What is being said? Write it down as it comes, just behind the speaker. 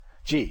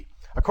Gee,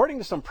 according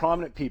to some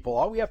prominent people,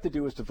 all we have to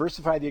do is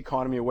diversify the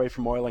economy away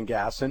from oil and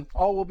gas and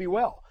all will be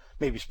well.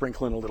 Maybe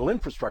sprinkle in a little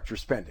infrastructure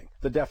spending,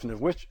 the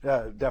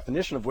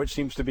definition of which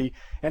seems to be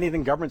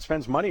anything government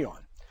spends money on.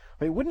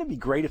 I mean, wouldn't it be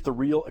great if the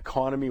real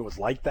economy was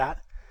like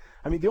that?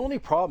 I mean, the only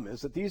problem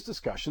is that these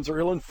discussions are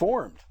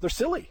ill-informed. They're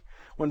silly.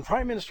 When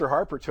Prime Minister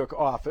Harper took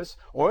office,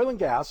 oil and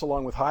gas,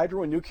 along with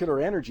hydro and nuclear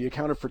energy,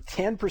 accounted for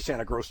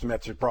 10% of gross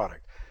domestic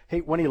product.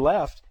 Hey, when he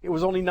left, it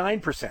was only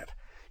 9%.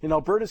 In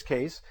Alberta's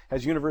case,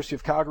 as University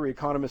of Calgary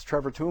economist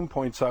Trevor Toome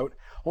points out,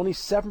 only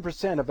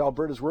 7% of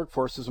Alberta's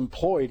workforce is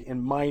employed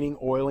in mining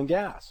oil and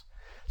gas.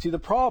 See, the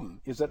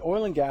problem is that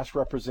oil and gas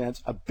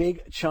represents a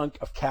big chunk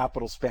of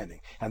capital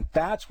spending, and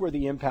that's where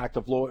the impact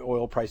of low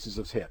oil prices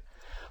has hit.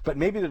 But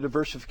maybe the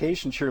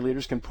diversification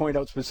cheerleaders can point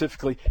out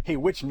specifically, hey,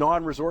 which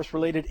non-resource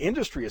related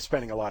industry is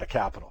spending a lot of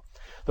capital?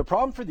 The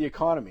problem for the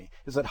economy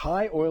is that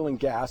high oil and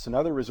gas and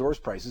other resource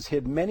prices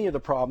hid many of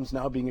the problems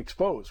now being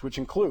exposed, which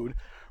include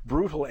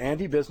brutal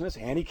anti-business,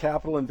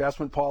 anti-capital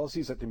investment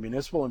policies at the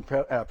municipal and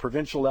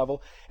provincial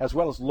level, as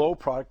well as low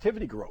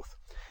productivity growth.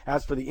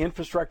 As for the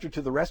infrastructure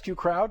to the rescue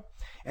crowd,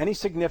 any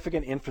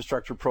significant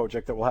infrastructure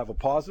project that will have a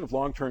positive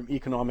long-term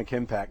economic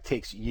impact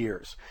takes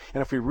years.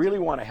 And if we really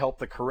want to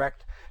help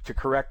correct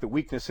the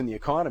weakness in the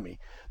economy,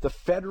 the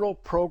federal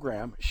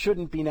program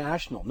shouldn't be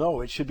national.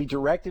 No, it should be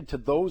directed to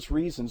those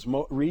regions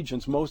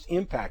most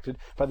impacted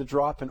by the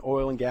drop in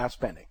oil and gas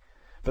spending.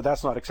 But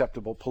that's not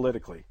acceptable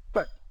politically.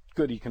 But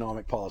good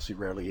economic policy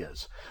rarely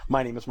is.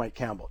 My name is Mike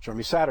Campbell. Join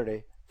me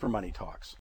Saturday for Money Talks.